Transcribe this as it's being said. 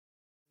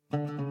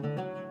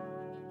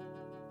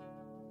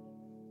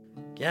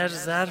گر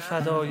زر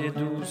فدای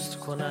دوست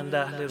کنند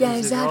اهل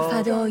گر زر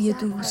روزگار، فدای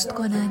دوست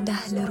کنند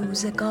اهل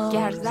روزگار،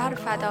 گر زر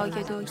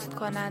فدای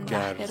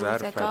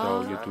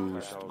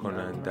دوست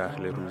کنند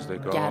اهل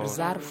روزگار، گر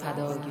زر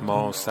فدای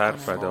ما سر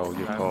فدای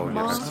پای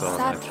ما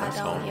سر رسالت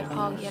فدای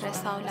پای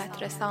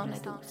رسالت رسان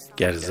دوست.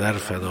 گر زر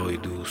فدای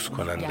دوست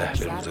کنند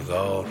اهل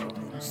روزگار،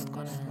 دوست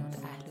کنند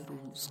اهل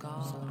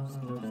روزگار،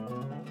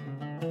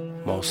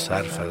 ما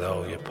سر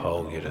فدای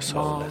پای ما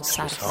رسالت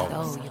سر رسان.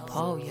 فدای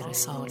پای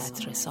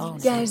رسالت رسان.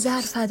 گر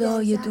زر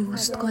فدای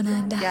دوست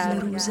کنند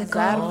اهل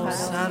روزگار، ما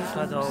سر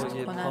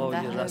فدای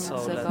پای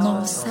رسالت ما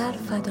رسان. سر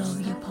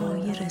فدای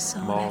پای ما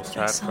رسالت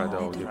سر رسان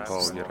فدای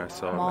دوست.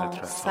 پای ما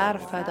رسالت سر رسان.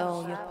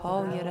 فدای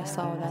پای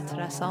رسالت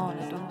رسان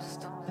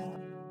دوست.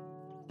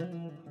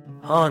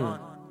 هان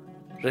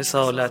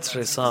رسالت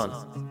رسان.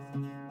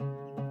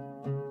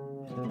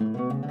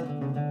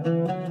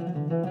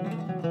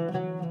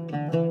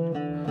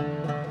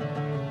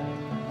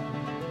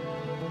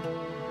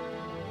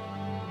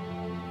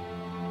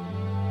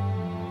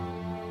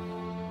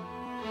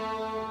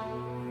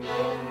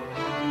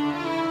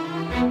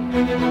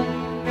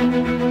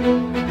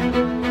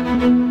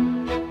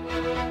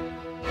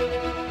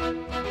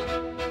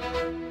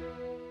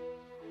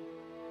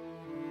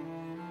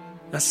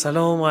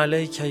 السلام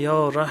علیک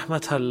یا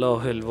رحمت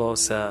الله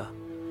الواسع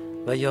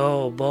و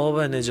یا باب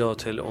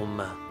نجات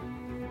الامه.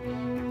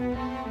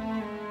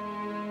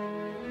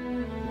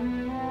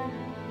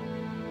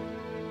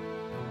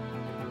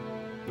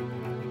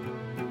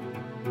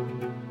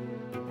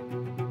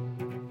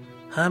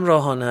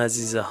 همراهان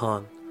عزیز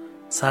هان،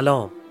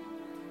 سلام.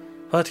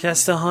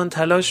 پادکست هان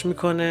تلاش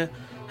میکنه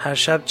هر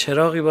شب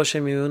چراغی باشه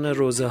میون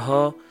روزه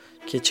ها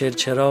که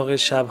چراغ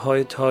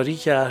شبهای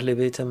تاریک اهل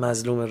بیت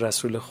مظلوم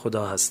رسول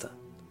خدا هستند.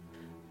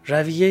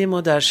 رویه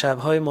ما در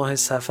شبهای ماه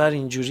صفر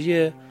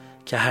اینجوریه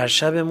که هر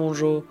شبمون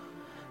رو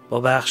با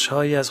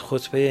بخشهایی از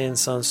خطبه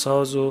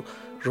انسانساز و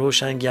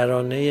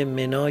روشنگرانه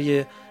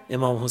منای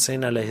امام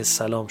حسین علیه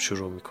السلام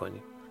شروع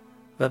میکنیم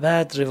و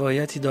بعد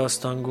روایتی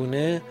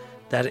داستانگونه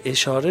در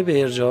اشاره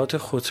به ارجاعات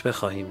خطبه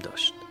خواهیم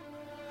داشت.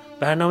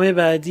 برنامه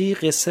بعدی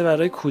قصه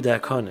برای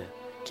کودکانه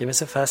که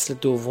مثل فصل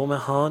دوم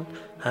هان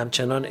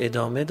همچنان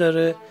ادامه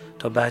داره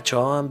تا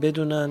بچه‌ها هم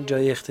بدونن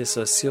جای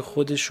اختصاصی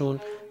خودشون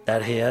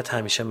در هیئت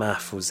همیشه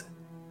محفوظه.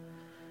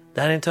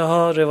 در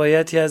انتها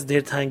روایتی از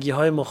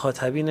دلتنگی‌های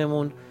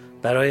مخاطبینمون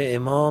برای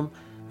امام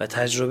و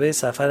تجربه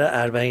سفر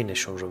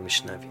اربعینشون رو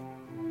میشنویم.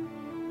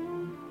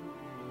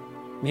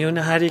 میون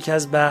هر یک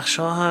از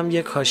بخش‌ها هم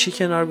یک کاشی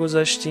کنار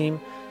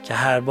گذاشتیم که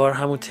هر بار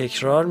همون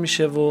تکرار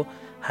میشه و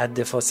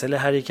حد فاصله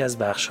هر یک از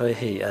بخش‌های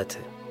هیئته.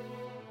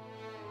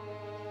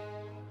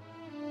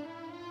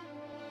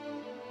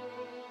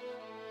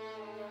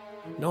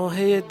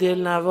 نوحه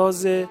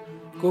دلنواز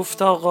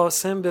گفتا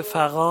قاسم به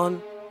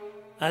فغان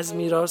از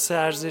میراث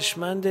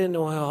ارزشمند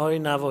نوحه‌های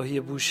نواحی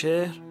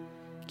بوشهر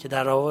که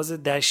در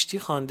آواز دشتی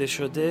خوانده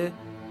شده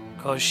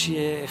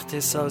کاشی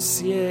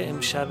اختصاصی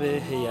امشب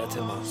هیئت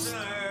ماست.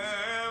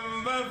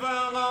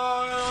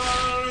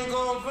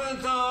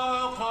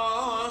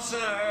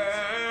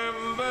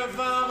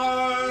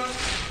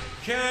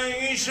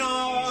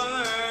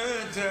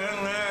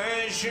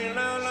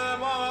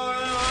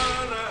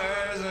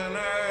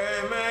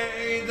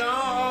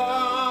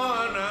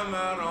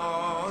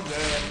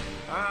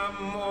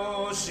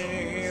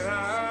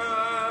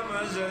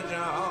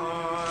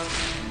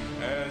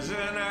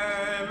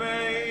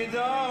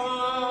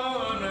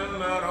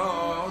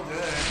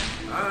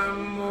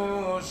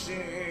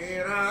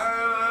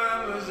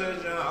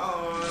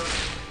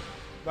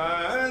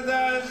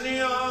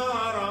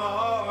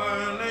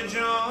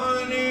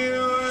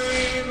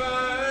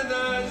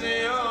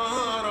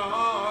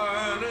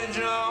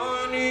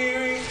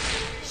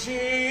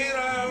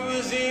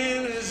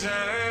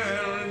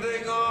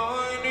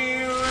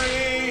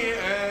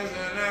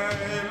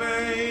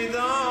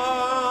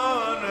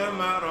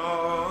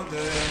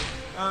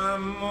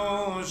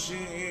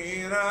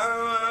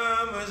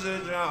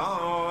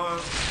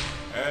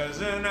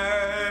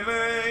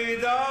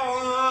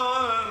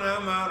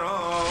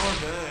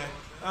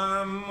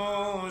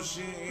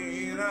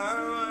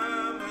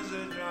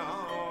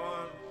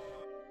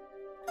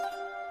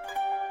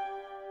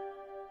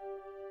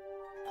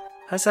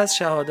 پس از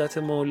شهادت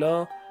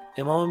مولا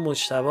امام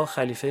مجتبی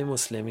خلیفه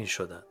مسلمین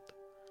شدند.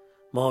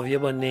 معاویه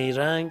با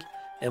نیرنگ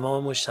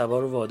امام مجتبی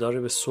رو وادار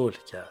به صلح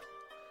کرد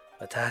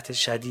و تحت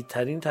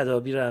شدیدترین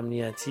تدابیر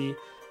امنیتی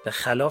به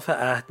خلاف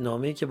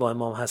عهدنامه‌ای که با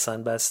امام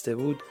حسن بسته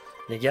بود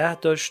نگه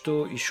داشت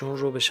و ایشون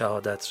رو به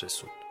شهادت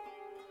رسوند.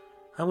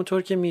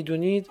 همونطور که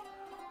میدونید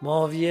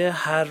معاویه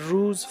هر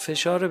روز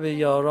فشار به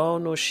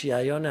یاران و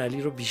شیعیان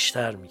علی رو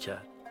بیشتر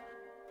میکرد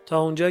تا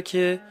اونجا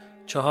که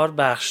 4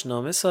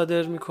 بخشنامه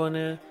صادر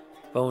میکنه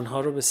و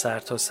اونها رو به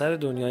سرتاسر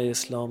دنیای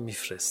اسلام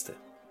میفرسته.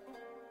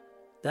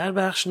 در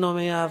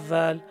بخشنامه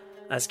اول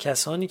از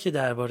کسانی که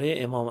درباره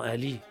امام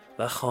علی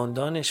و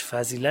خاندانش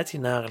فضیلتی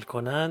نقل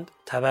کنند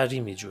تبری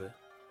میجوه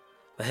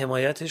و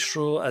حمایتش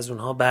رو از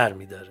اونها بر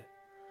میداره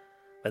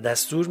و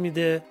دستور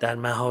میده در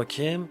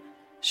محاکم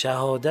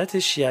شهادت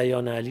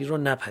شیعیان علی رو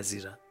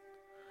نپذیرن.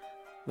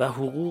 و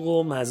حقوق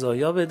و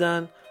مزایا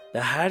بدن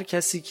به هر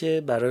کسی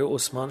که برای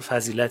عثمان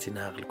فضیلتی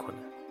نقل کنه.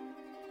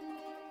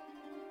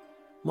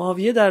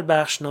 معاویه در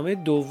بخشنامه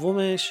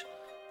دومش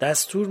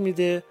دستور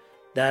میده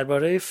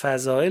درباره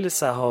فضائل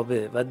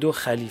صحابه و 2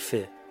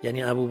 خلیفه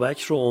یعنی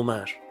ابوبکر و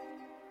عمر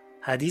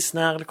حدیث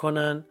نقل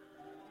کنن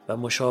و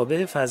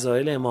مشابه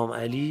فضائل امام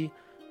علی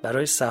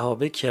برای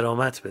صحابه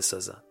کرامت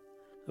بسازن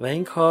و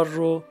این کار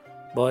رو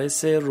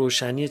باعث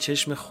روشنی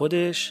چشم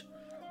خودش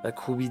و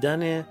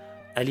کوبیدن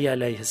علی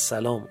علیه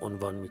السلام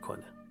عنوان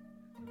میکنه.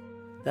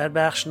 در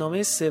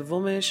بخشنامه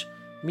سومش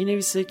می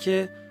نویسه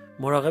که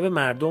مراقب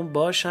مردم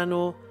باشن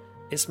و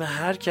اسم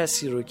هر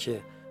کسی رو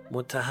که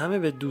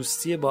متهم به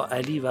دوستی با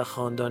علی و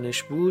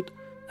خاندانش بود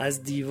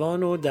از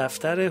دیوان و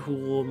دفتر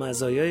حقوق و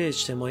مزایای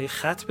اجتماعی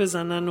خط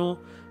بزنن و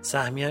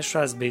سهمیش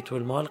رو از بیت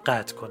المال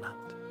قطع کنند.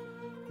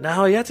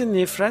 نهایت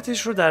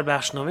نفرتش رو در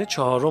بخشنامه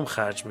 4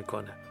 خرج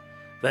میکنه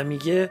و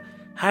میگه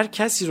هر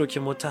کسی رو که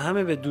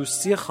متهم به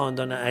دوستی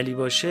خاندان علی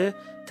باشه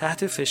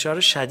تحت فشار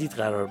شدید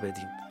قرار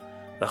بدین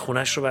و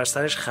خونش رو بر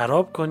سرش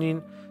خراب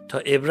کنین تا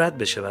عبرت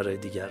بشه برای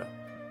دیگران.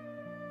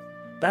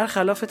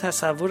 برخلاف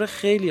تصور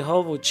خیلی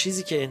ها و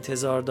چیزی که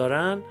انتظار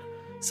دارن،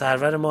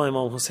 سرور ما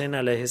امام حسین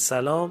علیه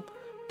السلام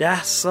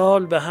 10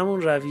 سال به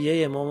همون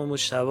رویه امام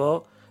مجتبی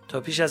تا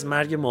پیش از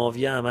مرگ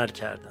معاویه عمل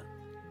کردن.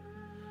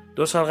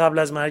 2 سال قبل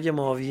از مرگ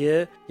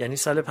معاویه یعنی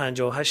سال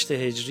 58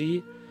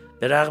 هجری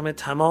به رغم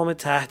تمام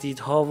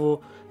تهدیدها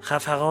و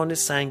خفقان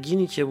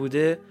سنگینی که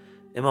بوده،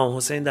 امام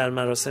حسین در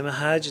مراسم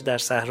حج در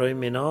صحرای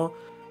منا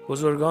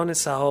بزرگان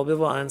صحابه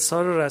و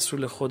انصار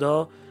رسول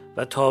خدا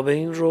و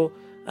تابعین رو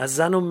از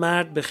زن و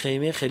مرد به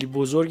خیمه خیلی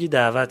بزرگی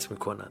دعوت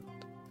میکنند.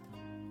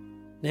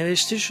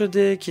 نوشته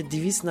شده که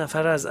 200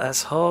 نفر از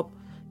اصحاب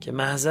که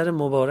محضر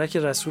مبارک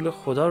رسول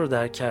خدا رو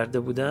درک کرده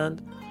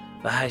بودند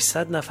و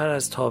 800 نفر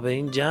از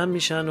تابعین جمع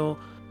میشن و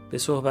به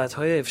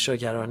صحبت‌های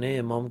افشاگرانه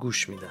امام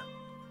گوش میدن.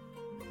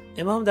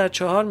 امام در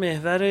 4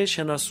 محور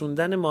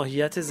شناسوندن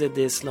ماهیت ضد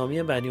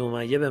اسلامی بنی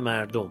امیه به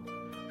مردم،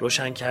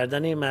 روشن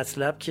کردن این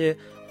مطلب که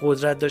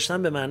قدرت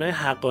داشتن به معنای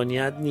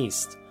حقانیت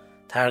نیست،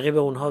 ترغیب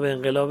اونها به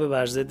انقلاب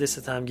بر ضد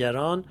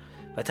ستمگران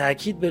و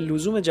تأکید به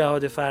لزوم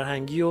جهاد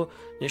فرهنگی و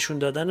نشون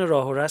دادن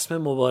راه و رسم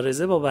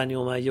مبارزه با بنی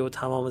امیه و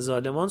تمام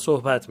ظالمان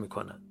صحبت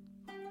میکنند.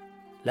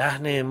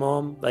 لحن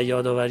امام و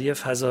یادآوری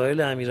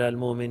فضائل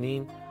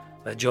امیرالمومنین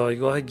و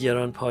جایگاه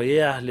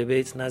گرانپایه اهل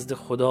بیت نزد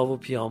خدا و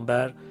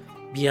پیامبر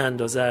بی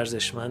اندازه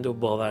ارزشمند و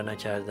باور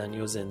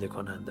نکردنی و زنده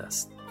کننده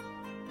است.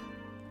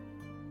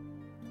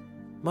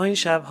 ما این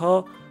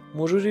شبها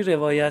مروری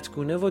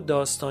روایتگونه و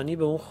داستانی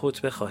به اون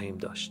خطبه خواهیم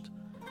داشت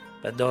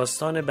و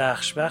داستان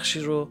بخشی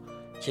رو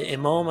که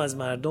امام از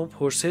مردم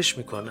پرسش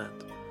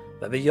میکنند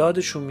و به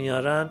یادشون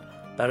میارن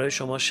برای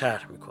شما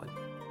شرح میکنیم.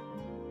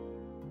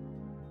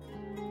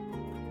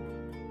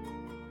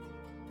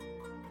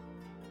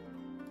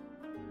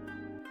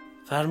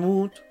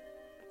 فرمود: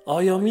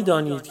 آیا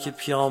میدانید که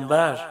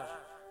پیامبر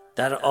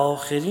در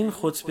آخرین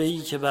خطبه‌ای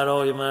که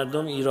برای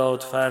مردم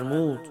ایراد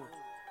فرمود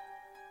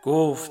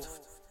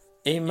گفت: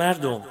 ای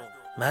مردم،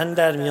 من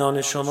در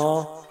میان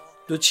شما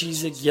 2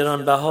 چیز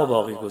گرانبها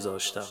باقی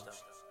گذاشتم،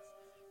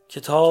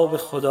 کتاب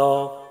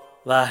خدا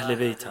و اهل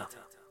بیتم،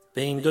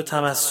 به این 2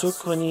 تمسک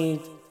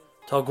کنید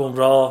تا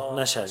گمراه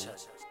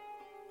نشوید.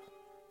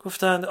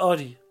 گفتند: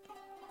 آری،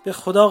 به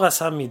خدا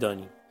قسم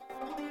می‌دانیم.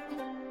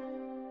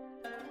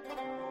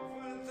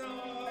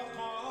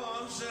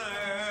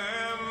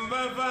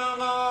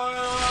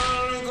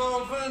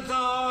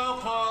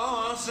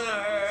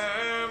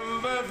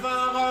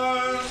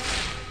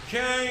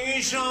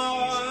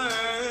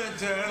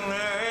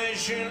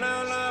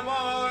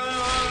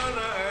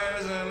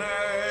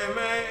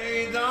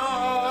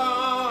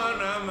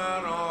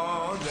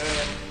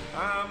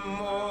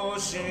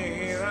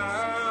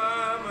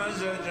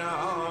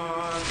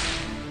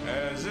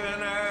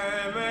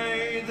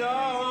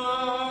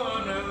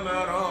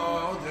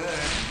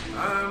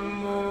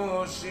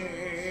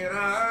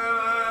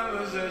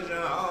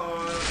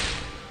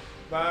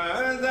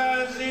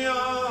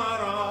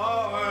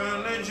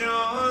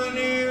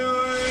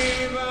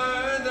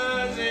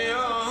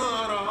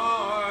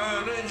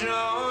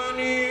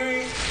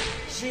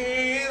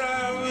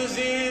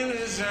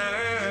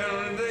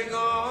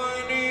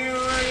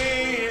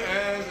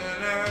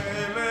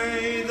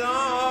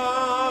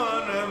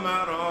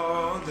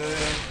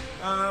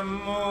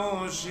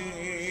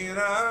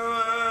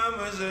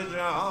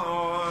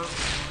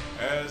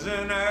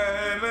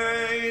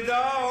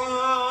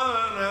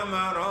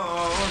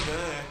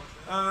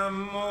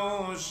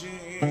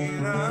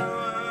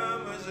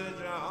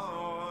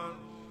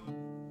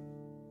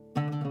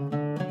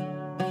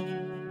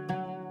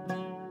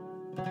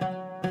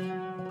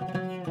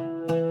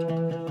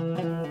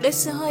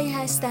 قصه هایی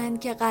هستند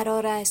که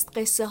قرار است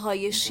قصه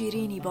های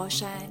شیرینی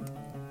باشند،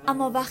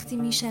 اما وقتی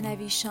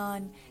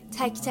میشنویشان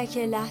تک تک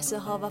لحظه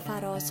ها و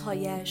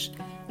فرازهایش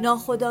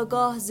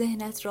ناخودآگاه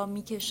ذهنت را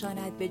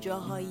میکشاند به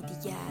جاهای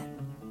دیگر،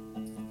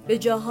 به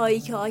جاهایی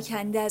که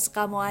آکنده از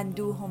غم و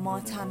اندوه و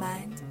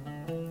ماتمند.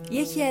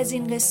 یکی از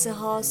این قصه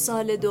ها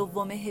سال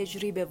 2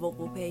 هجری به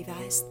وقوع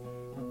پیوست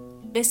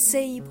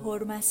قصه‌ای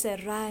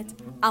پرمسرت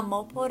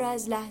اما پر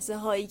از لحظه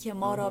هایی که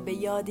ما را به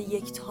یاد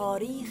یک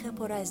تاریخ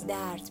پر از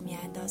درد می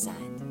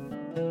اندازند.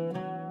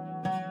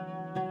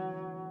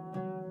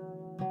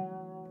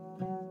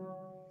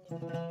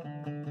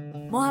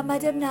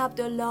 محمد ابن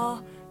عبدالله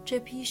چه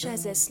پیش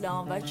از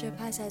اسلام و چه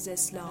پس از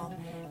اسلام،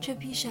 چه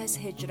پیش از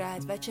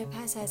هجرت و چه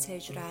پس از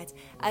هجرت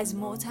از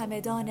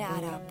معتمدان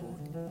عرب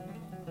بود.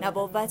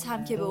 نبوت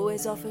هم که به او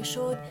اضافه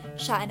شد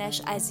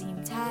شأنش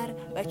عظیمتر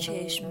و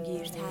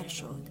چشمگیرتر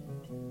شد.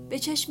 به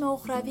چشم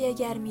اخروی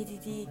اگر می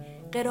دیدی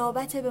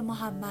قرابت به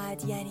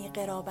محمد یعنی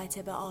قرابت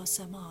به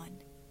آسمان،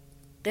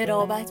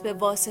 قرابت به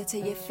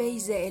واسطه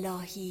فیض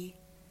الهی.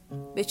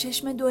 به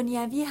چشم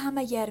دنیوی هم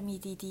اگر می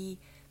دیدی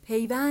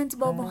پیوند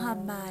با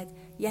محمد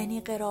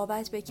یعنی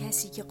قرابت به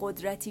کسی که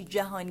قدرتی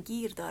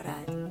جهانگیر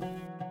دارد.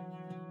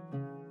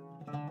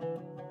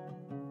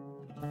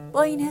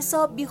 با این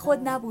حساب بی خود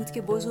نبود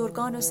که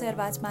بزرگان و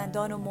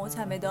ثروتمندان و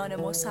معتمدان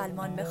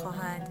مسلمان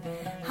بخواهند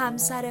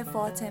همسر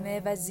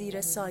فاطمه و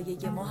زیر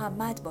سایه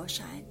محمد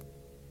باشند.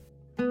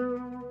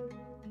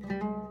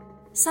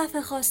 صف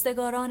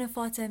خواستگاران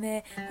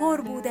فاطمه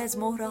پر بود از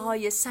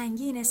مهره‌های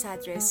سنگین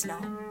صدر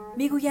اسلام.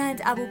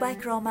 میگویند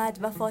ابوبکر آمد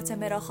و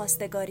فاطمه را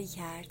خواستگاری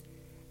کرد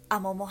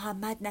اما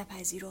محمد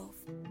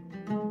نپذیرفت.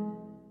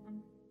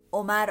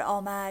 عمر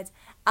آمد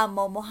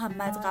اما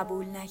محمد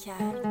قبول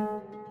نکرد.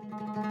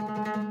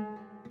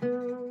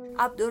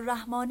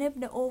 عبدالرحمن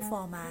ابن عوف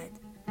آمد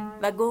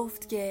و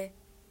گفت که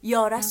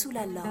یا رسول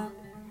الله،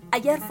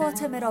 اگر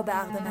فاطمه را به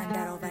عقد من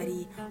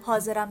درآوری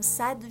حاضرم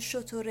 100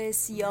 شتر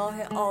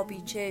سیاه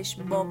آبی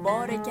چشم با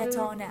بار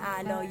کتان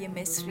اعلای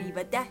مصری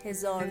و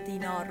 10,000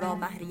 دینار را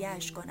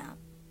مهریه‌اش کنم.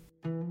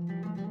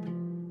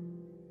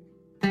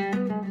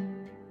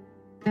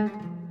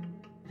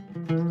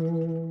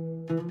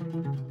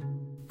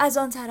 از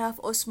آن طرف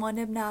عثمان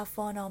ابن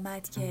عفان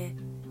آمد که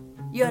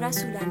یا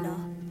رسول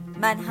الله،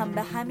 من هم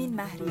به همین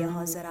مهریه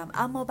حاضرم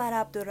اما بر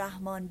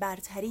عبدالرحمن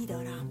برتری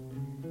دارم،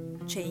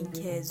 چه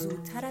اینکه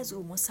زودتر از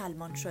او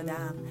مسلمان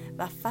شدم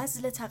و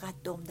فضل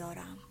تقدم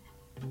دارم.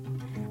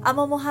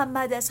 اما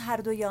محمد از هر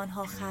دوی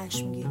آنها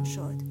خشمگین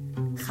شد،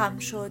 خم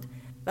شد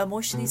و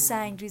مشتی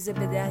سنگریزه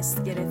به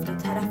دست گرفت و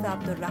طرف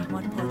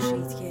عبدالرحمن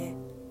پاشید که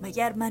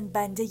مگر من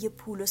بنده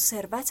پول و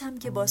ثروتم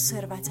که با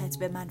ثروتت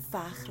به من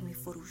فخر می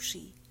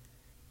فروشی؟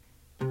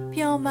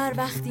 پیامبر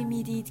وقتی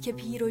میدید که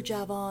پیر و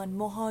جوان،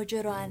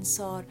 مهاجر و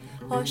انصار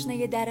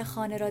پاشنه در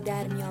خانه را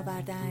در می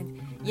آوردند،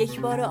 یک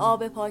بار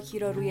آب پاکی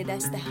را روی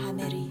دست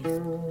همه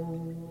ریخت.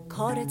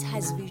 کار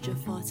تزویج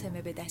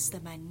فاطمه به دست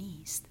من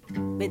نیست،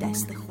 به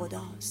دست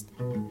خداست.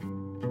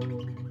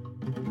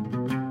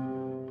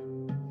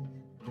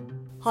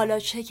 حالا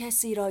چه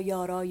کسی را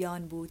یارای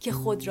آن بود که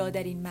خود را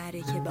در این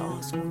معرکه به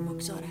آزمون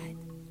بگذارد؟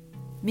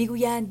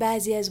 میگویند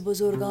بعضی از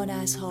بزرگان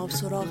اصحاب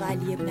سراغ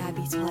علی ابن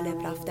ابی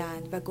طالب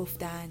رفتند و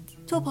گفتند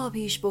تو پا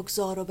پیش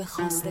بگذار و به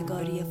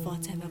خواستگاری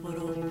فاطمه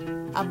برو.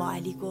 اما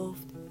علی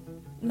گفت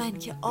من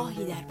که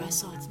آهی در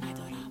بساط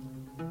ندارم.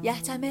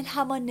 یحتمل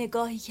همان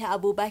نگاهی که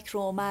ابوبکر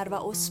و عمر و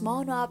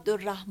عثمان و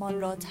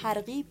عبدالرحمن را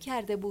ترغیب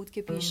کرده بود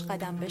که پیش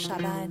قدم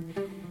بشوند،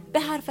 به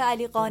حرف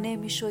علی قانع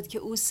می شد که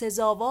او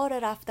سزاوار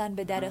رفتن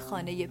به در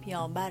خانه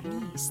پیامبر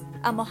نیست.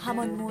 اما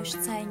همان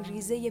مشت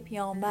سنگریزه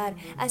پیامبر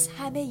از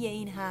همه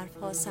این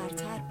حرفها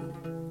سرتر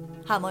بود.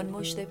 همان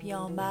مشت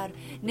پیامبر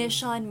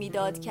نشان می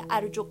داد که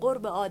ارج و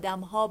قرب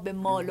آدمها به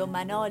مال و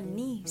منال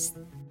نیست.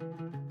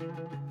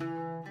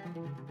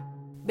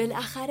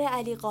 بالاخره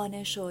علی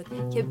قانع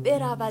شد که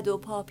برود و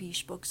پا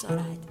پیش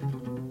بگذارد.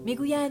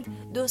 میگویند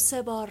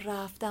 2-3 بار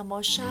رفت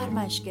اما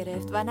شرمش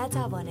گرفت و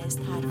نتوانست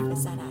حرف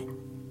بزند.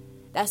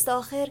 دست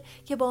آخر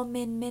که با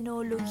منمن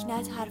و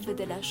لکنت حرف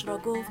دلش را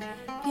گفت،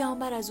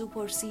 پیامبر از او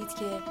پرسید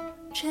که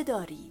چه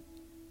داری؟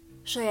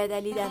 شاید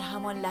علی در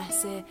همان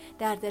لحظه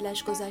در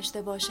دلش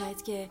گذشته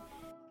باشد که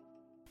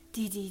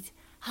دیدید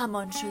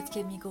همان شد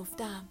که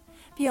میگفتم.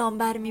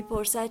 پیامبر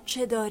میپرسد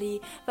چه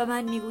داری و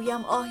من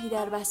میگویم آهی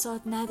در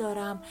بساط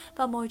ندارم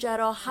و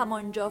ماجرا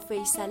همانجا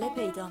فیصله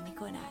پیدا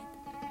میکند.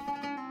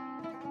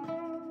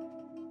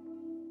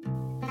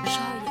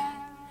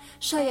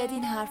 شاید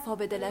این حرفا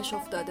به دلش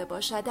افتاده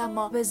باشد،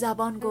 اما به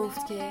زبان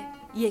گفت که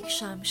 1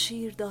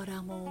 شمشیر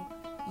دارم و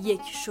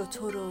 1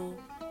 شتر و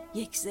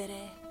 1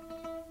 زره.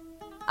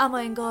 اما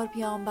انگار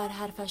پیامبر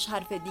حرفش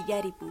حرف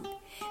دیگری بود.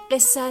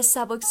 قصه از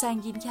سبک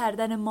سنگین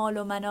کردن مال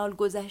و منال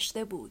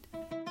گذشته بود.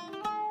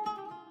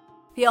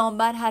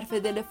 پیامبر حرف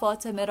دل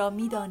فاطمه را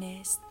می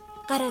دانست.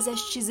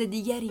 غرضش چیز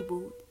دیگری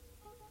بود.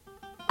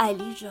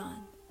 علی جان،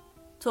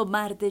 تو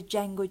مرد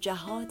جنگ و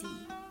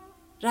جهادی،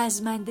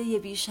 رزمنده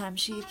بی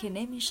شمشیر که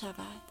نمی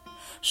شود.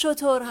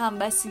 شتر هم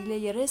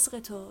وسیله رزق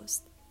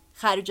توست،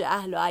 خرج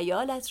اهل و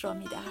عیالت را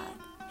می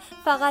دهد.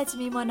 فقط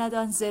می ماند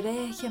آن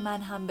زره که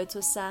من هم به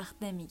تو سخت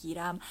نمی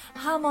گیرم.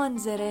 همان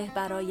زره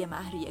برای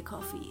مهریه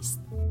کافی است.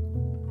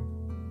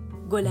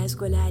 گل از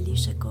گل علی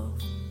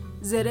شکفت.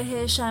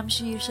 زره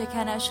شمشیر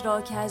شکنش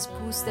را که از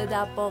پوست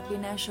دباغی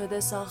نشده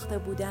ساخته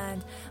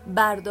بودند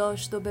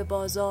برداشت و به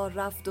بازار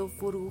رفت و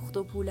فروخت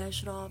و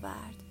پولش را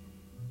آورد.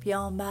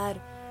 پیامبر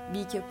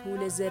بی که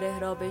پول زره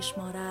را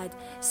بشمارد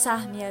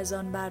سهمی از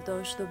آن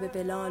برداشت و به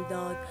بلال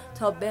داد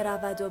تا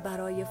برود و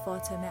برای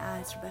فاطمه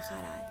عطر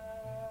بخرد.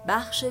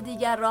 بخش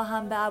دیگر را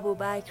هم به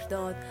ابوبکر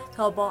داد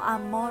تا با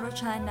عمار و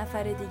چند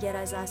نفر دیگر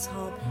از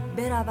اصحاب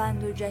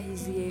بروند و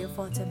جهیزیه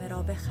فاطمه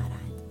را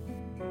بخرند.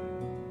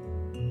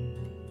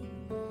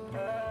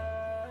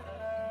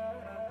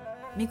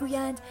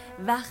 میگویند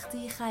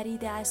وقتی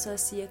خرید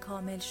اساسی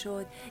کامل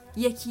شد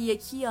یکی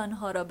یکی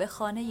آنها را به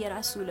خانه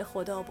رسول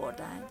خدا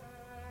بردند.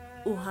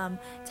 او هم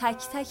تک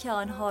تک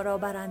آنها را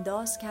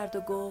برانداز کرد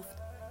و گفت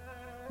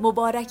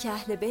مبارک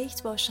اهل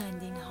بیت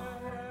باشند اینها.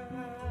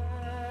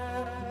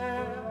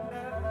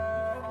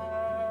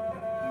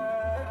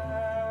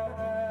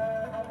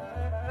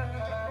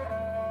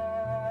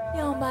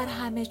 پیامبر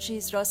همه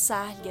چیز را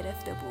سهل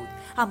گرفته بود،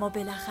 اما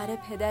بالاخره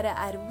پدر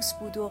عروس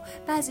بود و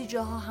بعضی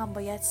جاها هم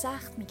باید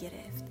سخت می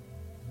گرفت.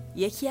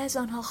 یکی از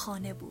آنها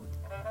خانه بود.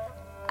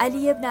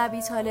 علی ابن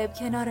ابی طالب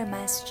کنار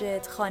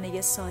مسجد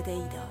خانه ساده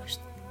ای داشت.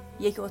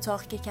 یک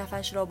اتاق که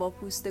کفش را با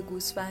پوست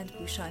گوسفند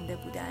پوشانده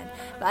بودند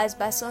و از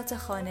بساط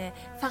خانه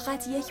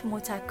فقط یک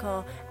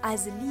متکا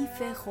از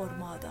لیف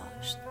خرما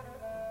داشت.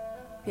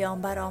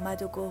 پیامبر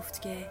آمد و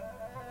گفت که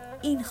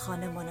این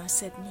خانه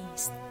مناسب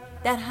نیست.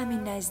 در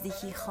همین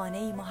نزدیکی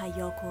خانه‌ای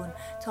مهیا کن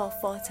تا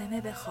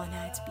فاطمه به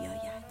خانه‌ات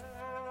بیاید.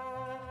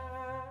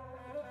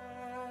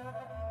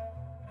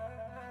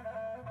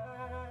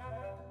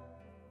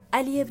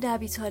 علی ابن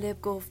ابی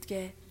طالب گفت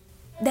که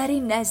در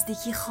این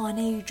نزدیکی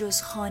خانه‌ای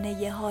جز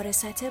خانه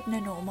حارثة ابن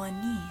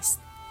نعمان نیست.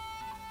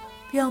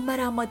 پیامبر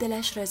اما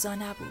دلش رضا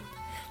نبود،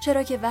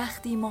 چرا که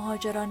وقتی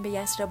مهاجران به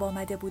یثرب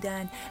آمده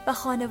بودند و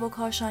خانه و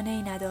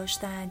کاشانه‌ای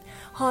نداشتند،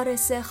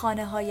 حارثه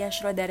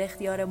خانه‌هایش را در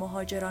اختیار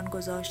مهاجران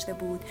گذاشته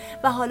بود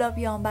و حالا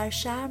پیامبر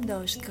شرم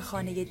داشت که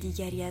خانه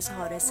دیگری از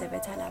حارثه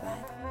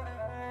بطلبد.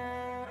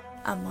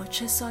 اما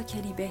چه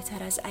ساکنی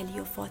بهتر از علی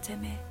و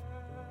فاطمه؟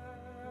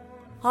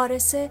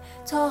 حارثه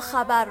تا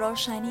خبر را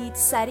شنید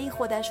سریع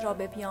خودش را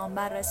به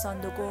پیامبر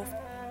رساند و گفت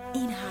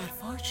این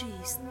حرفا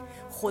چیست؟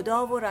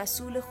 خدا و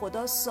رسول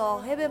خدا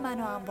صاحب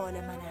من و اموال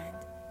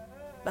منند.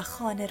 و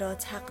خانه را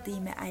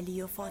تقدیم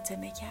علی و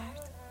فاطمه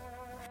کرد.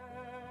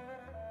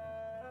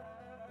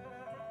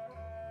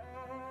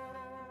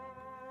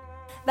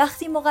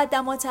 وقتی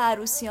مقدمات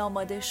عروسی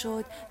آماده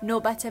شد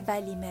نوبت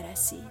ولیمه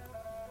رسید.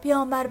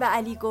 پیامبر به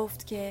علی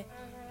گفت که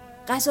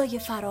غذای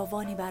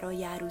فراوانی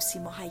برای عروسی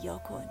مهیا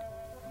کن.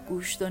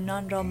 گوشت و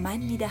نان را من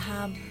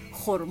میدهم،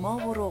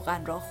 خرما و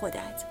روغن را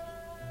خودت.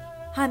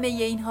 همه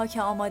اینها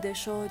که آماده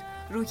شد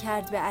رو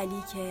کرد به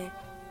علی که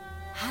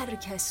هر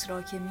کس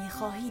را که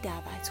میخواهی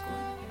دعوت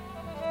کن.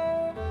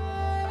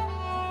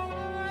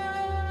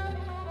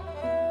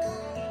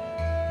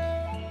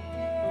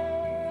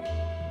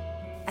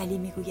 علی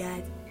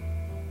میگوید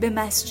به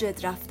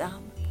مسجد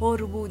رفتم،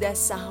 پر بود از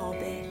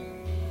صحابه.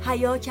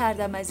 حیا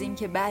کردم از این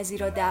که بعضی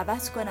را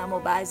دعوت کنم و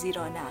بعضی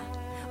را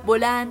نه.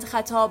 بلند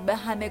خطاب به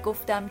همه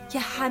گفتم که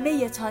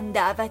همه تان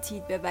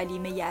دعوتید به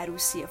ولیمه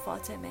عروسی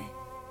فاطمه.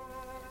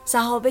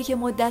 صحابه که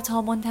مدت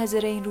ها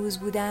منتظر این روز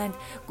بودند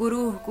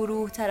گروه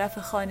گروه طرف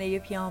خانه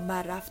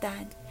پیامبر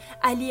رفتند.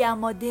 علی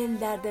اما دل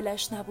در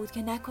دلش نبود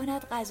که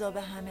نکند غذا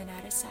به همه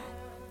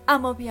نرسد.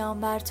 اما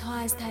پیامبر تا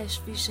از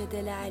تشویش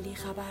دل علی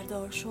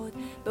خبردار شد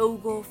به او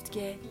گفت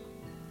که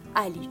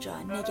علی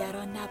جان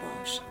نگران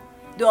نباش،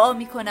 دعا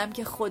می کنم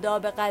که خدا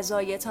به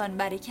غذایتان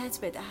برکت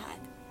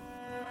بدهد.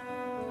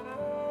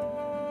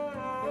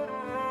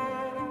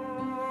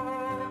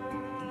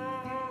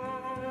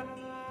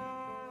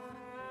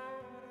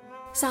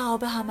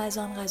 صحابه هم از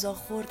آن غذا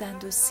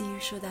خوردند و سیر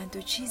شدند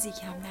و چیزی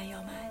کم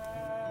نیامد.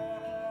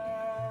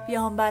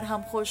 پیامبر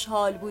هم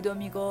خوشحال بود و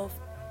می گفت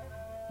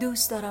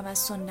دوست دارم از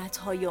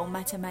سنت‌های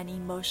امت من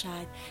این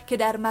باشد که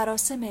در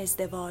مراسم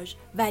ازدواج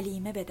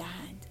ولیمه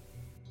بدهند.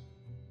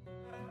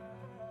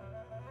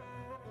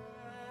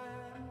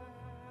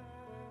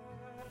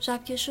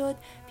 شب که شد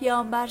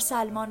پیامبر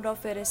سلمان را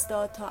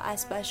فرستاد تا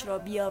اسبش را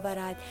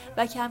بیاورد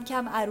و کم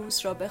کم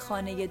عروس را به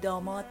خانه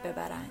داماد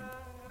ببرند.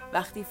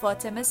 وقتی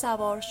فاطمه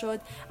سوار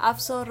شد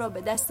افسار را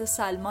به دست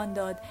سلمان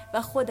داد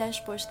و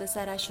خودش پشت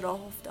سرش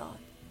راه افتاد.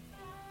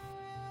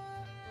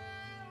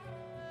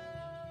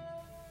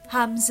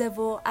 حمزه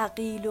و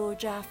عقیل و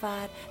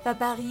جعفر و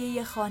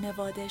بقیه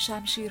خانواده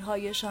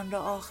شمشیرهایشان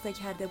را آخته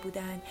کرده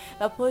بودند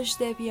و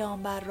پشت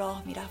پیامبر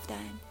راه می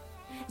رفتند.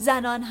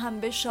 زنان هم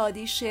به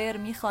شادی شعر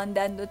می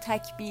خواندند و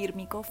تکبیر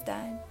می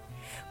گفتند.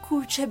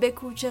 کوچه به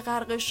کوچه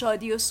غرق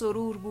شادی و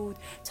سرور بود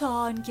تا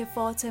آنکه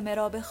فاطمه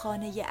را به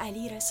خانه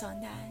علی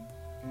رساندند.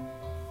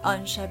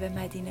 آن شب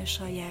مدینه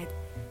شاید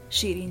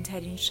شیرین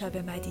ترین شب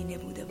مدینه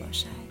بوده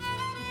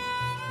باشد.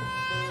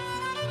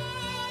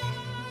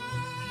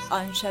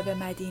 آن شب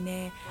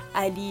مدینه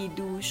علی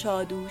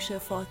دوشادوش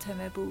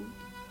فاطمه بود.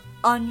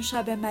 آن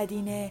شب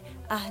مدینه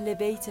اهل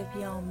بیت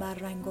پیامبر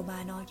رنگ و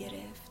معنا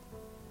گرفت.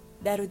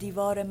 در و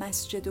دیوار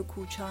مسجد و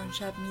کوچه آن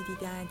شب می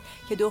دیدند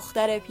که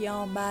دختر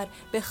پیامبر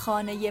به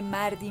خانه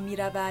مردی می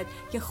رود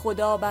که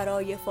خدا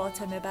برای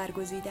فاطمه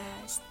برگزیده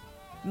است.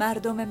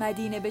 مردم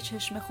مدینه به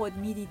چشم خود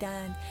می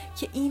دیدند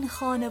که این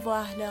خانه و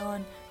اهل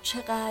آن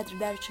چقدر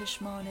در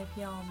چشمان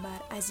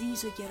پیامبر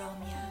عزیز و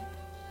گرامی‌اند.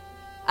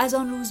 از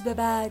آن روز به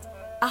بعد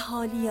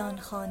اهالی آن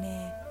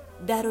خانه،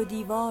 در و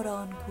دیوار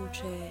آن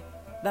کوچه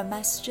و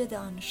مسجد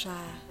آن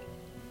شهر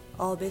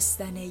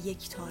آبستن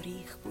یک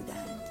تاریخ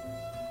بودند،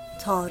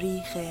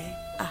 تاریخ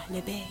اهل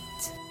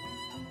بیت.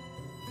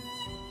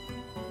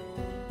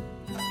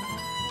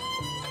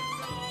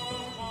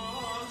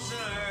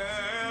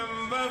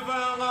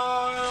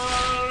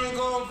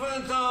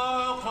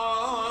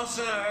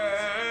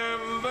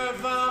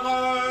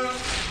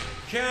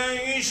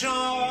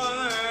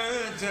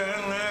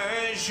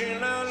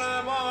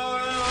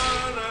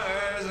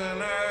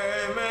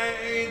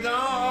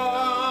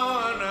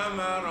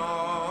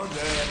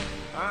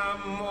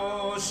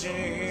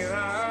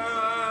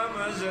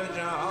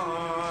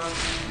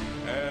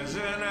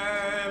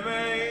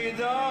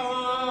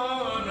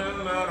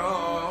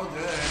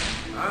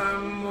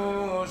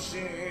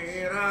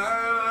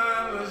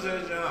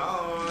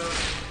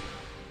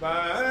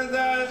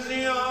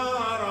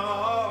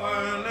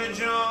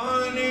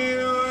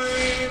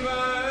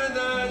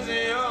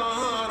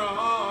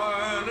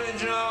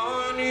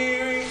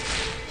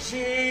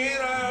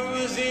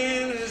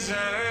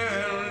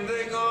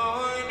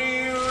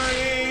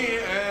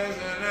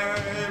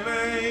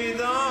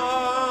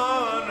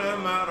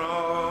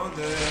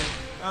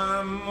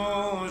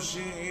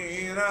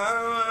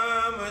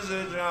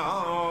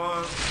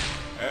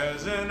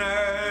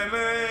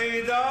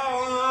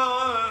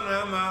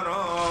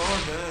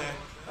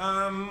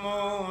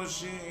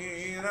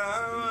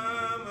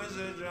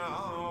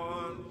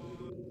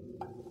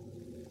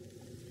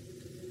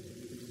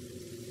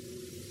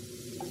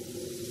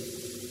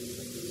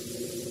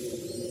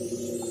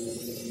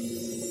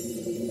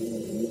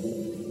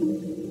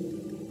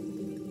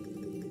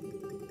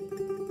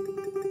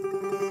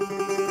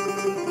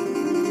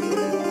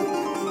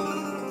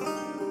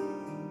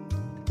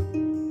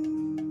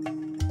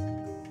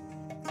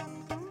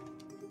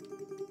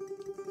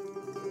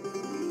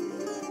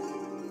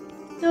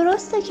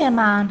 درسته که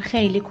من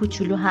خیلی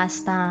کوچولو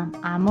هستم،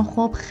 اما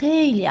خب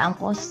خیلی هم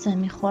قصه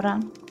میخورم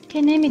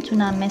که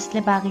نمیتونم مثل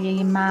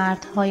بقیه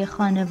مردهای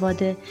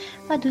خانواده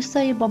و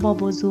دوستای بابا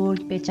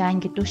بزرگ به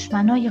جنگ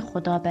دشمنای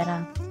خدا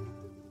برم.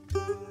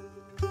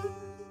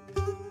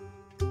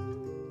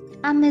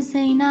 عمه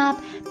زینب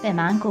به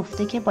من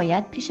گفته که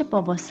باید پیش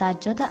بابا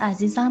سجاد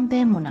عزیزم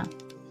بمونم،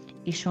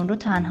 ایشون رو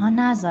تنها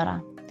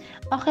نذارم.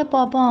 آخه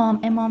بابام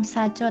امام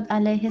سجاد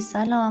علیه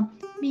السلام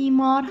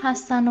بیمار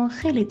هستن و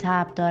خیلی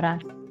تب دارن،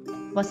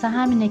 واسه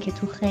همینه که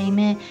تو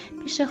خیمه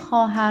پیش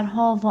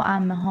خواهرها و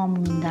عمه ها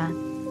موندن.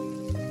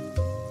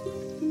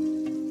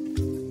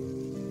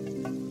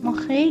 ما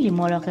خیلی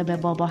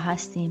مراقب بابا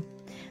هستیم.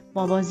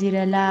 بابا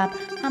زیر لب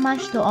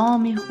همش دعا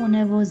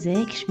میخونه و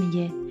ذکر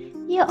میگه،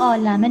 یه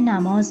عالمه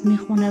نماز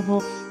میخونه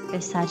و به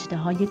سجده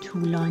های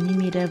طولانی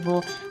میره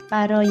و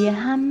برای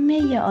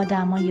همه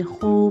آدمای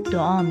خوب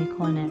دعا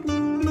میکنه.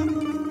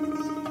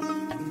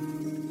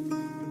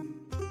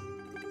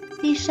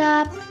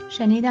 دیشب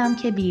شنیدم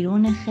که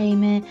بیرون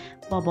خیمه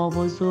بابا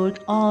بزرگ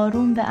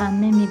آروم به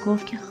عمه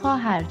میگفت که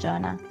خواهر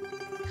جانم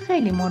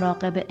خیلی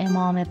مراقب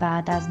امام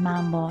بعد از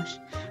من باش.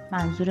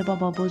 منظور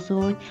بابا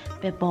بزرگ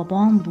به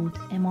بابام بود،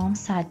 امام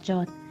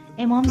سجاد،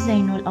 امام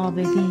زین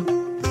العابدین.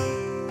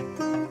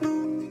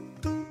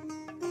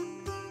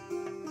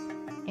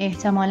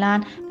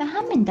 احتمالاً به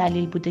همین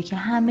دلیل بوده که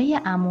همه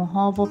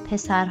عموها و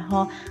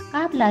پسرها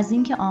قبل از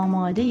اینکه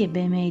آماده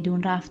به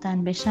میدون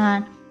رفتن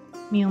بشن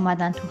می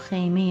اومدن تو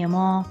خیمه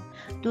ما،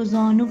 دو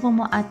زانو و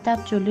مؤدب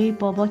جلوی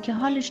بابا که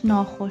حالش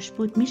ناخوش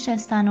بود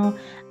میشستن و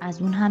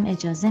از اون هم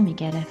اجازه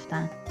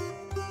میگرفتن.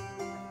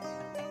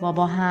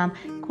 بابا هم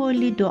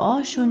کلی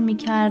دعاشون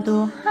میکرد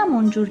و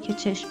همون جور که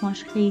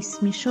چشماش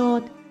خیس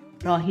میشد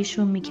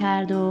راهیشون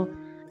میکرد و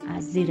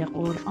از زیر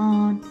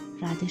قرآن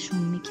ردشون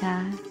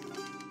میکرد.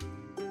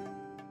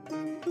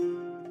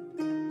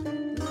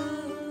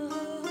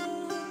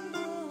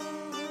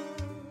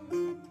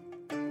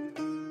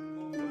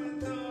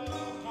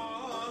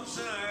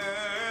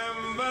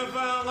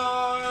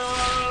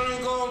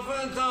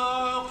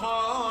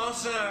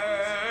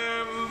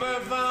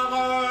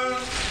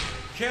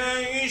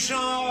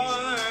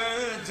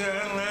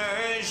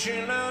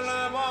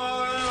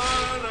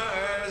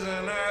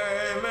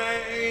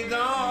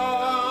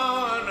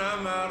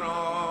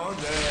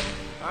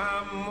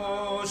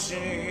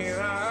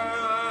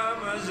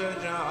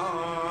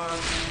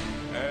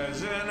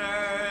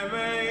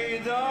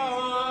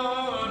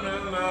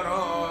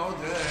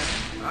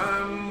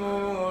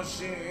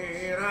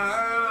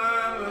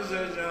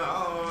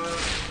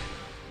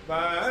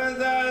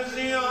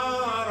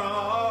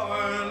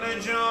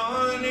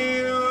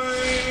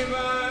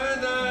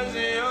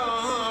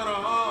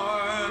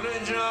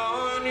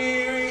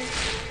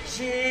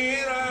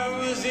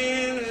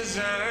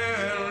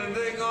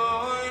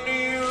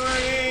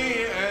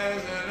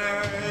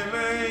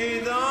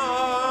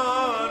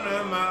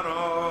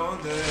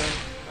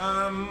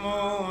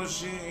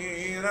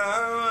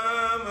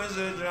 شیرم از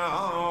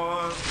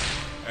جهان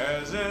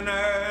از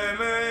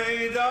نمی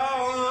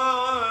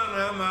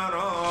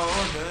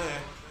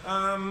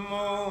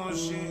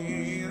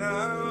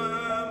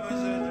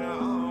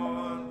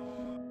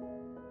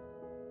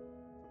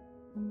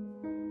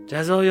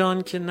جزای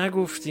آن که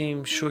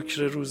نگفتیم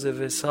شکر روز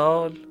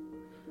وصال،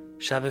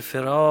 شب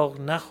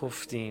فراق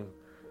نخفتیم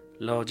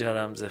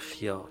لاجرم ز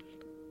خیال.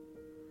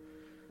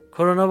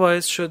 کرونا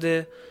باعث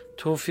شده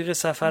توفیق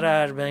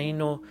سفر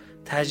 40 و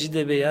تجدید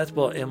بیعت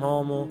با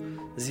امام و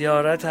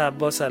زیارت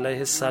عباس علیه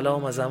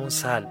السلام از همون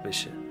سلب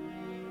بشه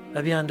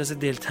و بی اندازه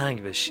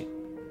دلتنگ بشیم.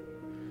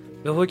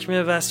 به حکم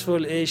وصف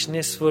العیش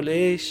نصف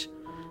العیش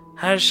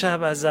هر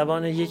شب از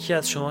زبان یکی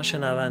از شما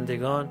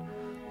شنوندگان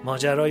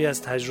ماجرایی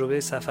از تجربه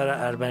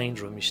سفر 40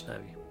 رو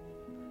میشنویم.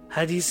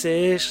 حدیث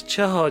عشق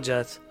چه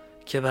حاجت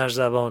که بر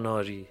زبان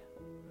آری،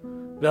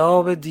 به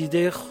آب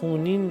دیده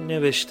خونین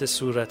نوشته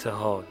صورت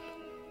حال.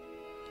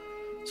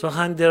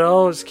 سخن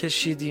دراز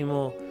کشیدیم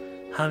و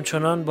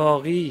همچنان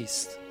باقی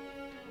است،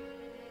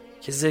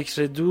 که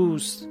ذکر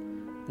دوست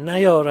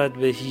نیارد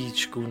به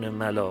هیچ گونه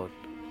ملال.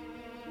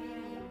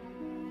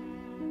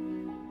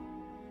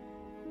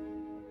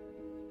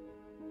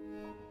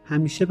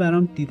 همیشه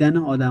برام دیدن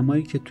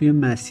آدمایی که توی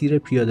مسیر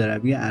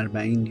پیاده‌روی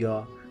 40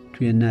 یا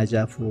توی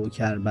نجف و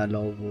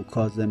کربلا و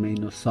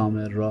کاظمین و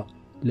سامر را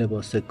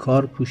لباس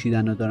کار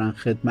پوشیدن و دارن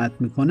خدمت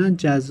میکنن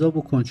جذاب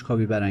و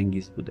کنجکاوی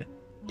برانگیز بوده.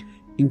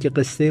 اینکه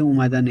قصه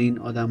اومدن این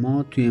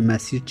آدما توی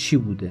مسیر چی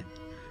بوده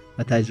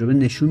و تجربه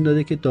نشون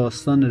داده که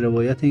داستان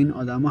روایت این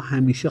آدما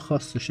همیشه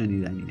خاص و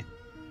شنیدنیه.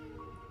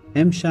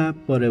 امشب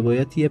با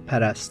روایت یه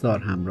پرستار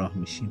همراه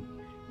میشیم،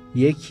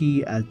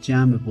 یکی از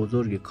جمع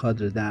بزرگ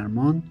کادر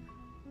درمان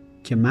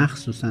که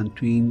مخصوصا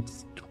توی این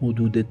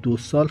حدود 2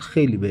 سال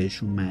خیلی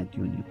بهشون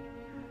مدیونیم.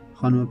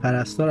 خانم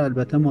پرستار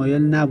البته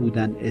مایل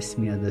نبودن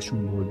اسمی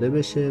ازشون برده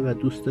بشه و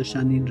دوست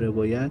داشتن این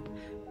روایت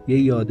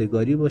یه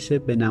یادگاری باشه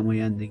به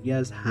نمایندگی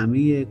از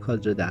همه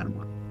کادر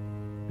درمان.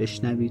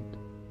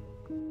 بشنوید.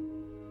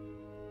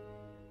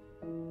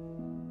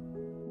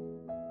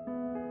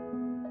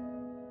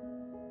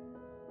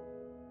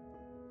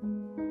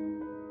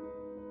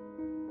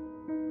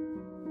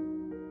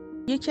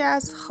 یکی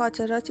از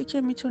خاطراتی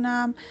که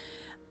میتونم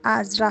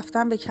از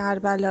رفتن به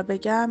کربلا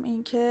بگم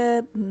این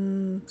که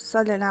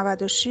سال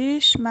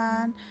 96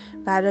 من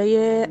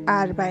برای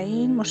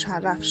 40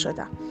 مشرف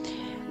شدم.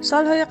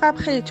 سالهای قبل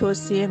خیلی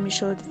توصیه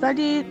میشد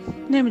ولی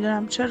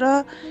نمیدونم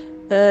چرا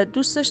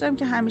دوست داشتم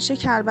که همیشه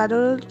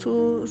کربلا رو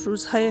تو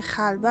روزهای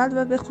خلوت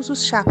و به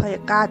خصوص شبهای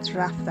قدر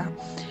رفتم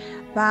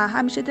و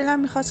همیشه دلم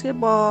میخواست که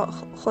با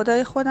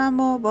خدای خودم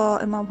و با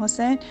امام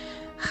حسین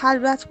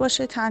خلوت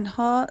باشه،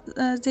 تنها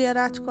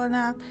زیارت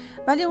کنم.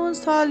 ولی اون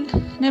سال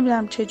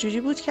نمیدونم چه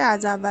جوری بود که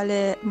از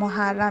اول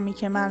محرمی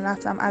که من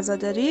رفتم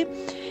عزاداری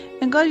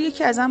انگار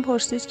یکی ازم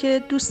پرسید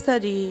که دوست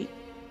داری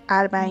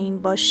 40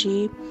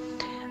 باشی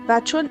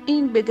و چون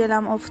این به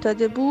دلم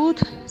افتاده بود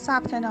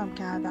ثبت نام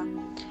کردم،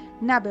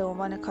 نه به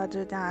عنوان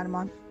کادر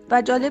درمان.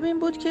 و جالب این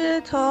بود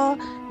که تا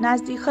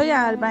نزدیک‌های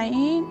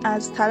 40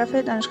 از طرف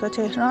دانشگاه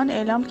تهران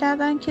اعلام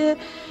کردن که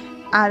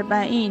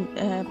 40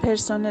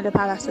 پرسنل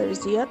پرستاری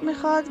زیاد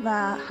میخواد و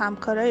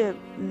همکارای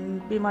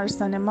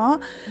بیمارستان ما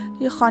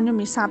یه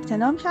خانومی ثبت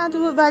نام کرده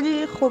بود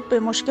ولی خب به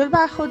مشکل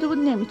برخورده بود،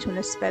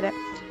 نمیتونست بره.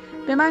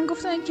 به من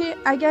گفتن که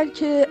اگر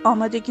که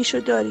آمادگیشو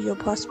داری و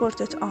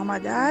پاسپورتت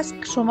آماده است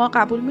شما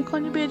قبول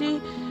میکنی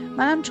بری.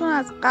 منم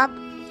چون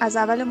از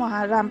اول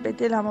محرم به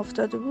دلم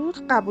افتاده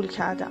بود قبول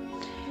کردم.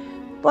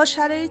 با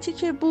شرایطی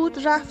که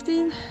بود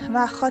رفتیم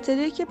و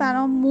خاطره که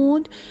برام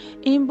موند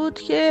این بود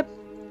که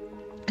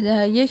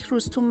یک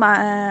روز تو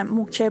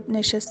موکب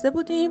نشسته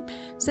بودیم،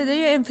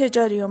 صدای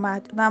انفجاری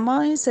اومد و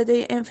ما این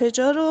صدای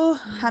انفجار رو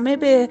همه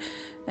به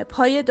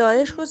پای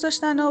داعش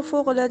گذاشتن و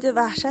فوق‌العاده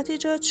وحشت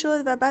ایجاد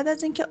شد و بعد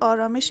از اینکه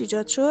آرامش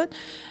ایجاد شد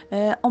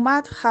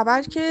اومد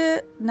خبر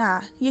که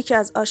نه، یکی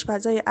از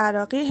آشپزای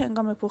عراقی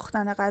هنگام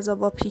پختن غذا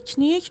با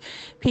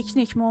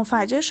پیکنیک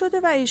منفجر شده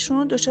و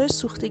ایشون دچار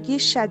سوختگی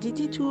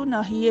شدیدی تو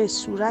ناحیه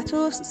صورت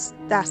و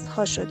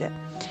دستها شده.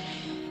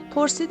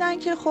 پرسیدن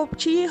که خب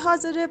کی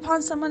حاضر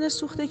پانسمان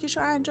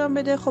سوختگیشو انجام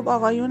بده. خب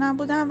آقایونم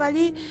بودن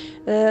ولی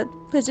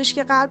پزشک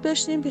قلب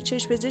داشتیم،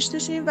 چشم پزشک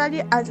داشتیم،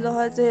 ولی از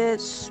لحاظ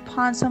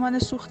پانسمان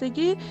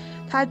سوختگی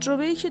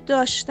تجربه‌ای که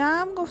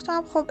داشتم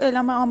گفتم خب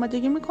اعلام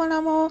آمادگی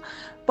میکنم و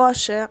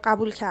باشه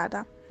قبول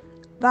کردم.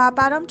 و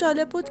برام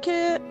جالب بود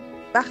که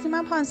وقتی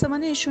من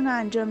پانسمان ایشون رو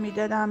انجام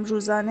میدادم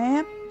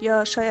روزانه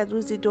یا شاید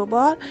روزی 2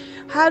 بار،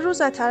 هر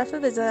روز از طرف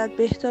وزارت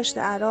بهداشت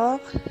عراق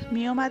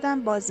می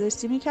اومدن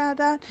بازرسی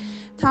میکردن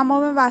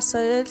تمام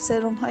وسایل،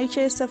 سرم هایی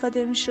که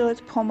استفاده میشد،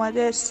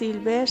 پماد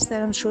سیلور،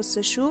 سرم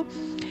شستشو،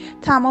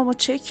 تمامو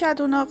چک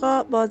کرد. اون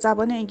آقا با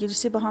زبان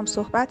انگلیسی با هم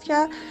صحبت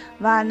کرد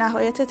و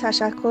نهایت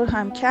تشکر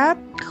هم کرد.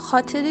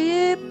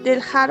 خاطره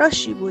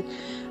دلخراشی بود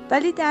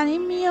ولی در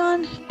این میان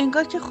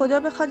انگار که خدا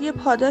بخواد یه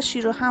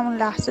پاداشی رو همون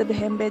لحظه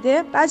بهم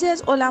بده. بعضی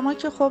از علما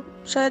که خب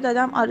شاید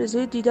آدم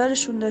آرزوی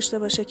دیدارشون داشته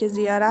باشه که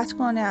زیارت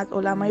کنه، از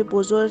علمای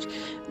بزرگ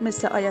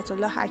مثل آیت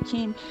الله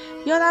حکیم،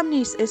 یادم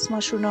نیست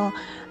اسمشونو،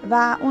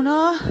 و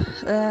اونا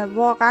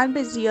واقعا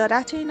به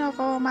زیارت این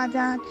آقا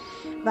آمدن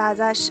و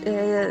ازش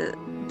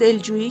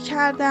دلجویی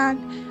کردن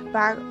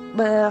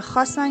و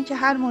خواستن که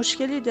هر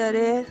مشکلی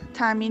داره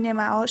تامین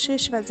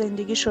معاشش و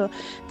زندگیشو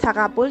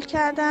تقبل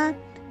کردن.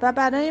 و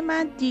برای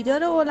من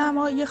دیدار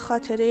علما یه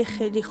خاطره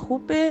خیلی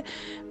خوب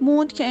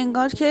موند که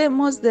انگار که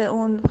مزد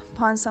اون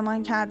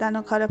پانسمان کردن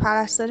و کار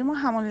پرستاریمو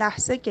همون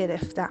لحظه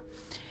گرفتم.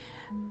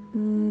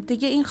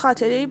 دیگه این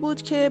خاطره‌ای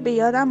بود که به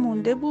یادم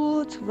مونده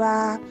بود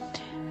و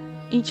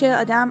اینکه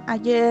آدم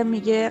اگه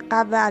میگه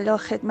قو علی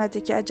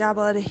خدمتک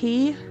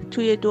جوارحی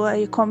توی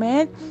دعای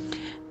کمل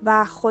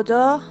و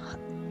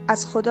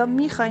از خدا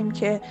میخوایم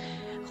که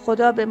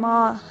خدا به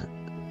ما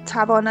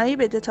توانایی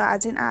بده تا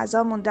از این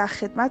اعضامون در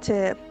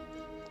خدمت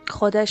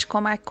خودش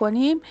کمک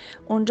کنیم،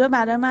 اونجا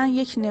برای من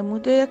یک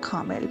نمود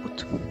کامل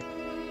بود.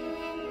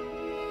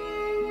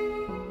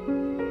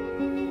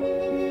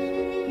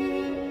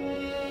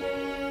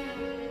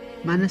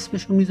 من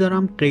اسمشو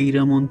میذارم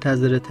غیر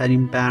منتظره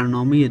ترین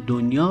برنامه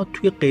دنیا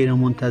توی غیر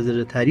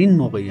منتظره ترین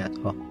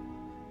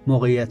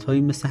موقعیت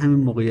هایی مثل همین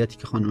موقعیتی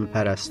که خانم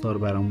پرستار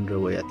برامون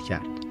روایت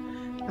کرد.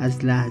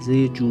 از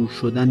لحظه جور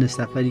شدن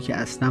سفری که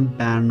اصلا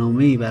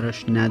برنامه‌ای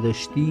براش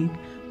نداشتی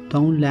تا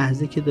اون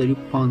لحظه که داری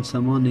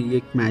پانسمان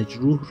یک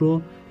مجروح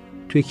رو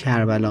توی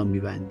کربلا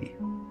میبندی.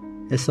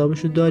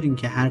 حسابشو داریم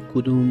که هر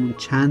کدوممون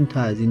چند تا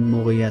از این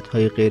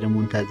موقعیت‌های غیر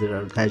منتظره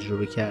رو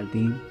تجربه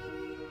کردیم؟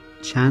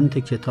 چند تا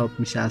کتاب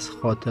میشه از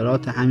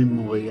خاطرات همین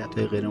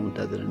موقعیت‌های غیر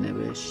منتظره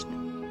نوشت؟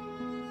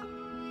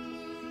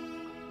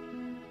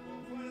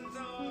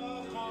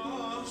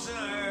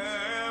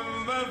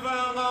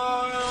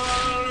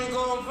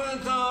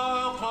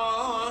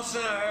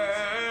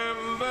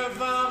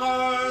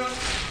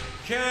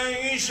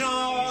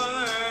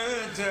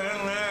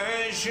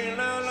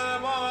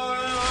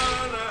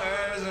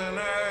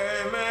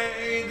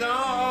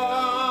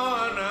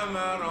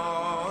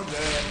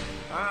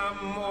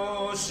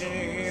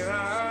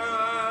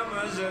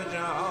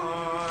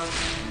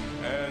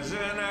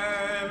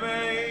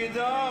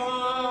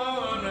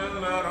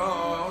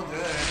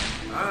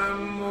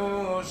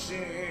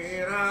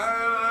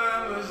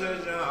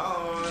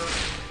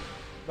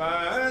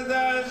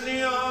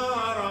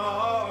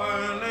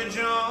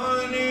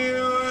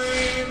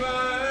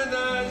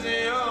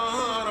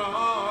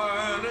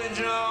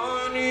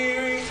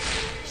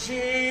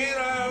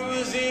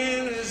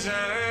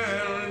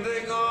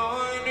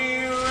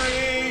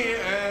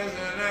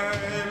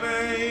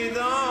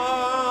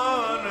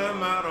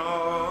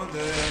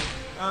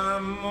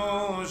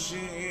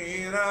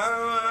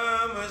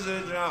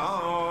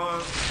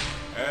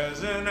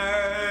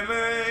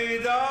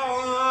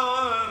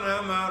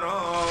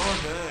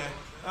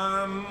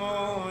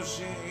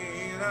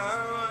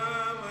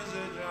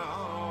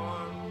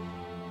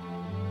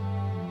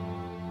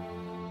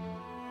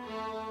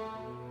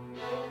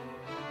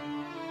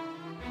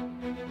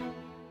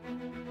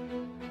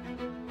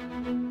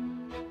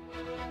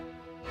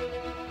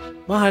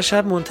 ما هر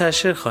شب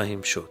منتشر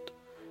خواهیم شد.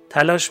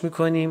 تلاش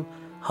میکنیم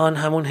هان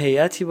همون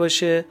هیئتی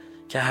باشه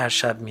که هر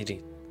شب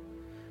میرین.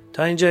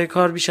 تا اینجای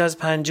کار بیش از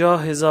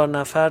 50,000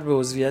 نفر به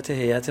عضویت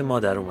هیئت ما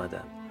در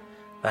اومدن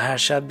و هر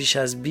شب بیش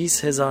از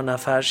 20,000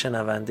 نفر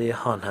شنونده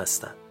هان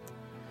هستن.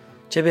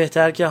 چه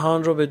بهتر که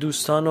هان رو به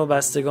دوستان و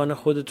بستگان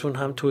خودتون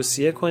هم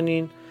توصیه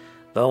کنین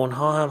و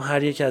اونها هم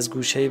هر یک از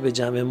گوشه‌ای به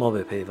جمع ما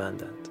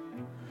بپیوندند.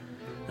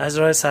 از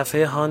راه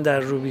صفحه هان در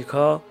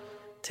روبیکا،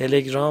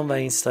 تلگرام و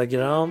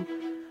اینستاگرام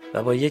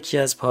و با یکی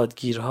از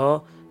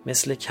پادگیرها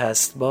مثل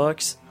کست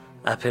باکس،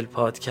 اپل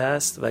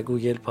پادکست و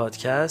گوگل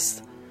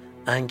پادکست،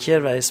 انکر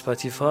و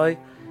اسپاتیفای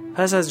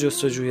پس از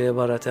جستجوی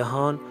عبارت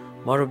هان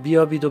ما رو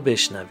بیابید و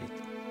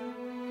بشنوید.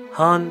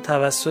 هان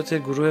توسط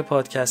گروه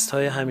پادکست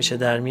های همیشه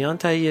در میان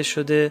تهیه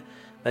شده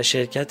و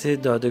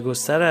شرکت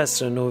داده‌گستر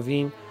عصر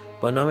نوین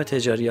با نام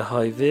تجاری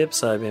های وب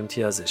صاحب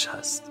امتیازش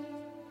هست.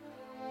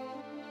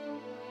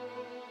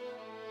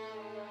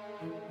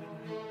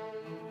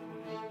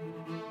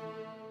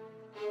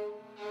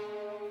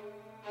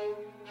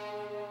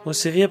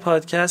 موسیقی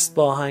پادکست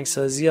با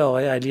آهنگسازی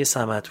آقای علی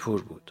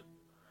صمدپور بود.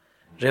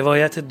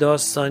 روایت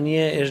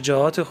داستانی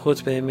ارجاعات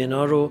خطبه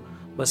منا رو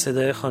با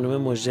صدای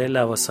خانم مژده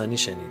لواسانی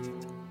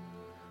شنیدید.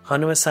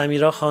 خانم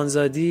سمیرا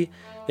خانزادی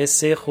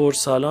قصه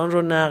خردسالان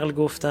رو نقل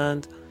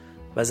گفتند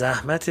و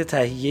زحمت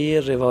تهیه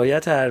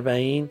روایت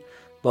 40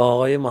 با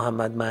آقای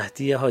محمد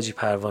مهدی حاجی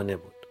پروانه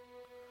بود.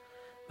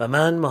 و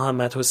من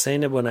محمد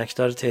حسین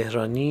بنکدار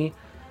تهرانی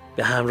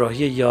به همراهی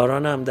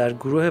یارانم در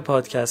گروه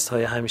پادکست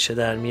های همیشه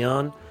در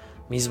میان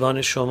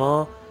میزبان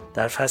شما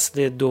در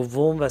فصل 2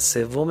 و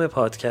 3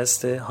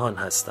 پادکست هان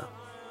هستم.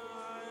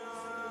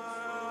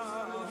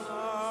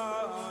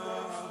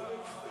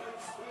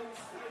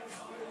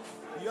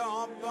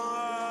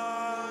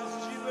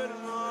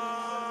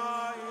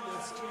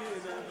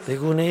 به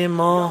گونه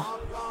ماه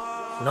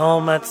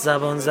نامت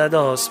زبان زد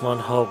آسمان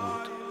ها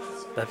بود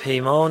و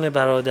پیمان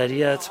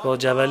برادریت با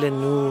جبل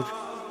نور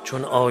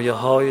چون آیه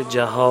های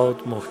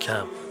جهاد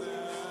محکم.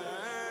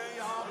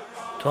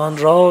 تو آن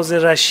راز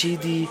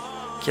رشیدی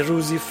که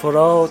روزی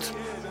فرات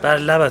بر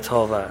لبت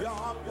آورد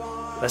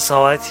و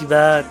ساعتی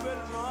بعد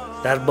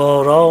در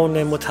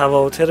باران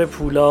متواتر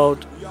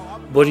پولاد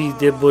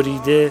بریده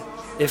بریده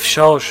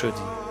افشا شدی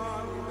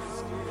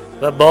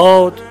و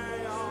باد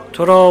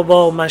تو را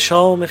با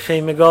مشام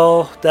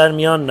خیمگاه در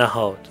میان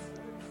نهاد.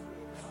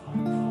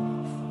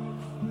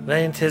 و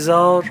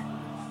انتظار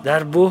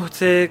در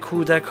بهت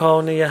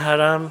کودکانه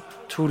حرم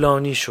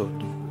طولانی شد.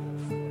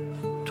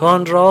 تو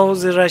آن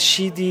راز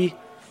رشیدی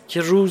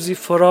که روزی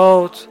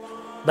فرات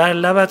بر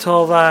لبت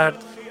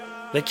آورد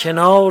و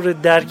کنار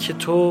درک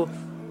تو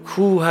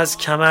کوه از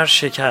کمر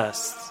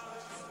شکست.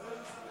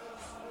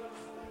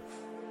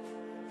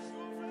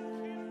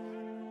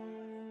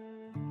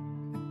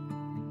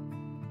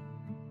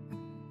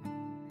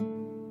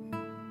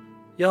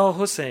 یا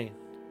حسین،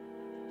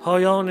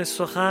 پایان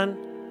سخن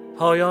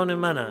پایان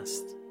من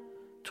است،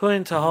 تو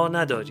انتها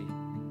نداری.